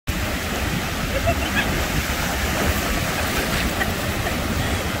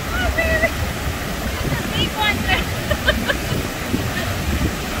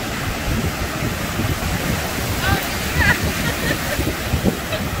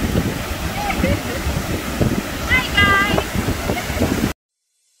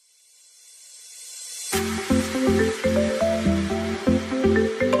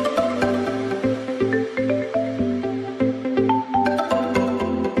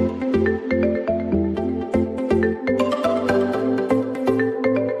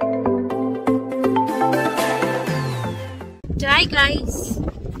guys.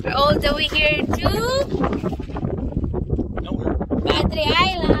 We're all the way here to Padre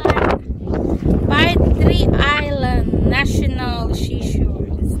Island. Padre Island National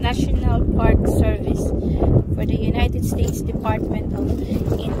Seashores National Park Service for the United States Department of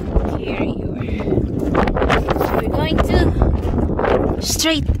Interior. So we're going to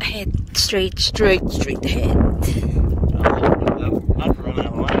straight ahead. Straight ahead. Not to run out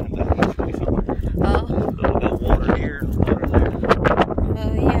of line. Oh. Water here, water there.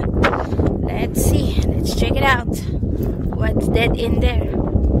 Oh yeah. Let's see. Let's check it out. What's that in there?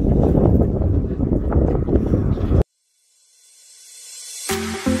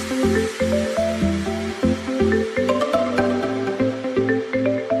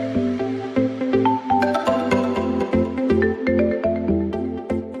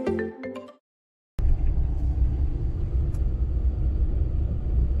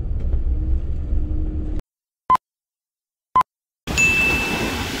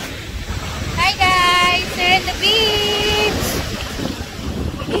 Hi guys, we're at the beach.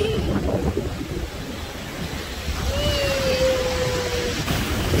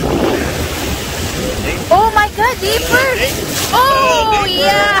 Oh my god, deeper! Oh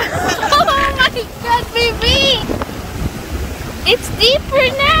yeah! Oh my god, baby! It's deeper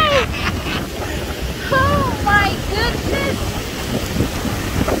now! Oh my goodness!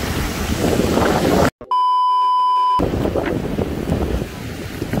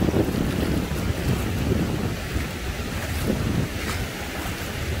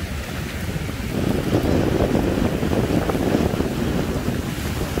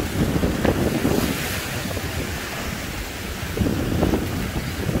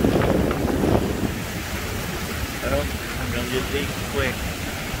 Well, I'm gonna get deep quick.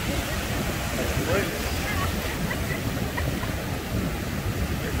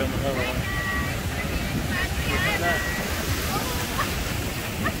 Here comes another one.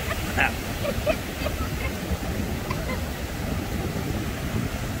 Ow.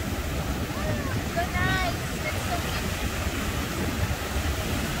 So nice! That's so cute.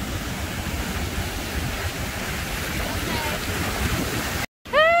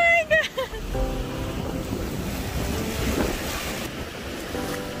 Hi guys!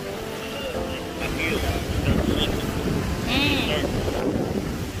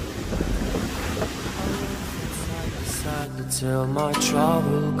 Till my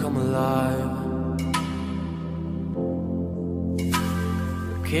trouble come alive.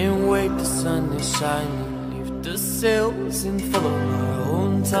 Can't wait, the sun is shining. Leave the sails and follow my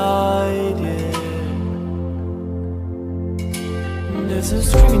own tide, yeah. There's a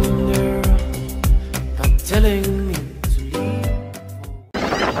screaming in there, not telling me to leave.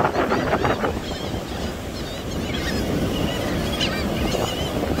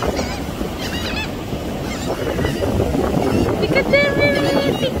 Look at them,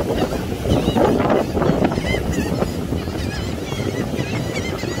 baby!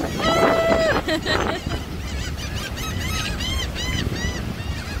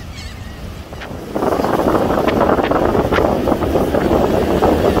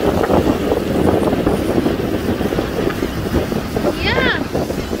 Yeah!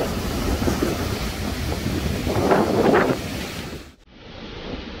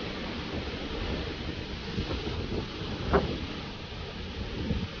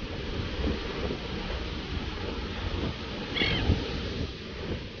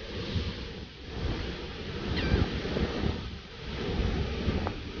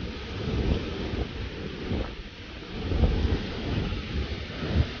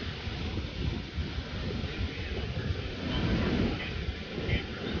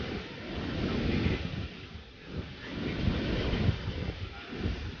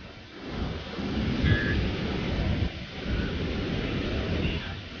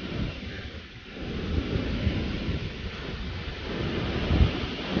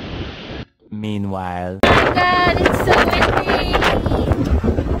 Meanwhile, Oh god, it's so windy!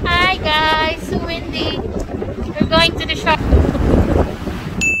 Hi guys, so windy. We're going to the shark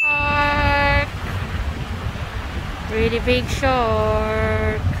park. Really big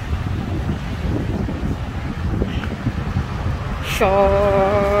shark.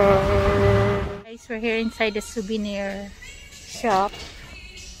 Shark. Guys, we're here inside the souvenir shop.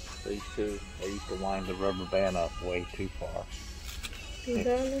 These two, they used to wind the rubber band up way too far.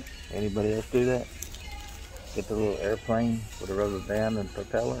 $2. Anybody else do that? Get the little airplane with a rubber band and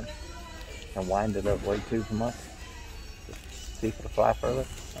propeller and wind it up way too much. See if it'll fly further.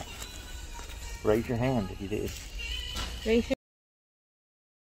 Raise your hand if you did. Raise your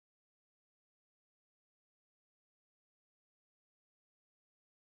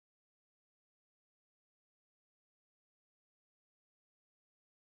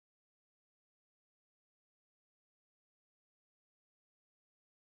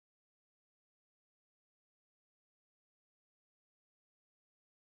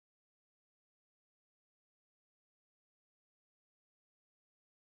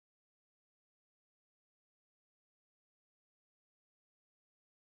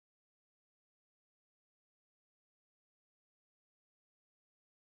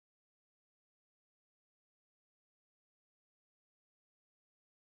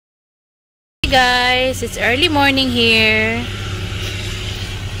guys, it's early morning here.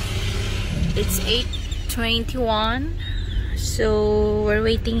 It's 8:21, so we're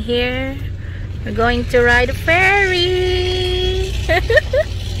waiting here. We're going to ride a ferry.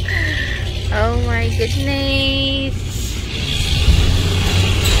 Oh my goodness.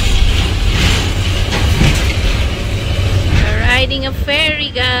 We're riding a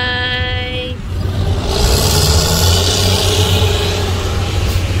ferry, guys.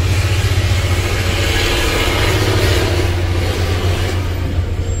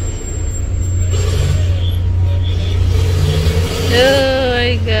 Oh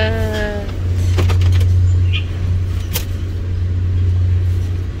my god.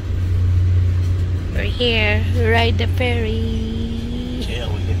 We're here to ride the ferry.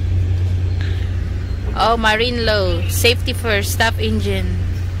 Yeah, we did. Oh, marine low. Safety first. Stop engine.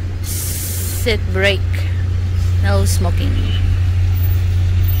 Sit brake. No smoking.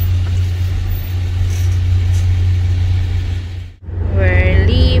 We're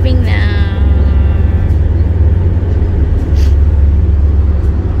leaving now.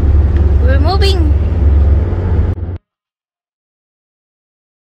 We're moving.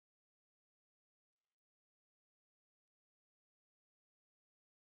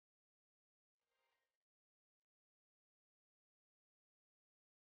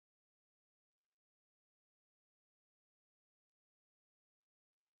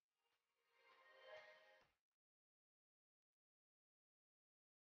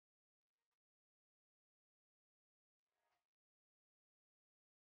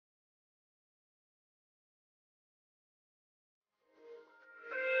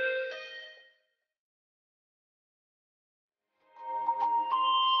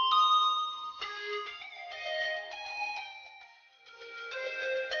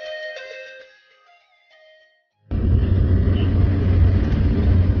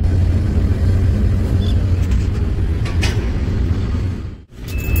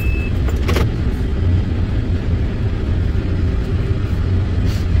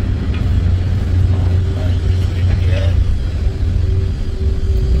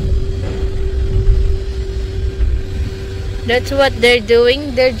 That's what they're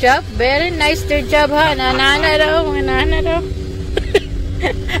doing, their job. Very nice, their job, huh? Nanana daw, nanana daw.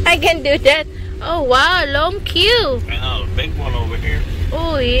 I can do that. Oh wow, long queue. I know, big one over here.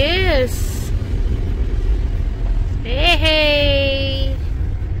 Oh yes. Hey, hey.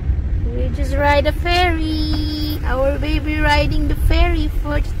 We just ride a ferry. Our baby riding the ferry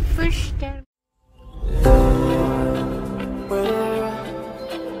for the first time.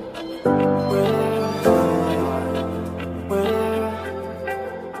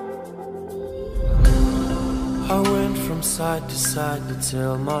 I went from side to side to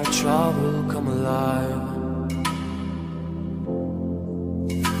tell my travel come alive.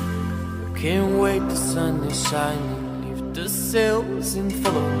 Can't wait, the sun is shining, leave the sails and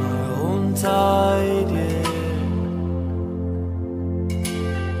follow my own tide, yeah.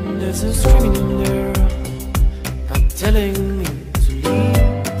 There's a screaming in there, not telling me to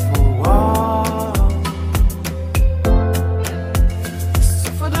leave for a while.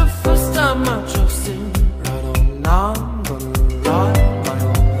 So for the first time I trust him. I'm gonna ride my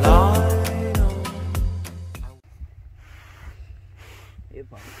own line.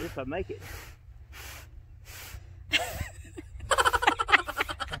 If I make it.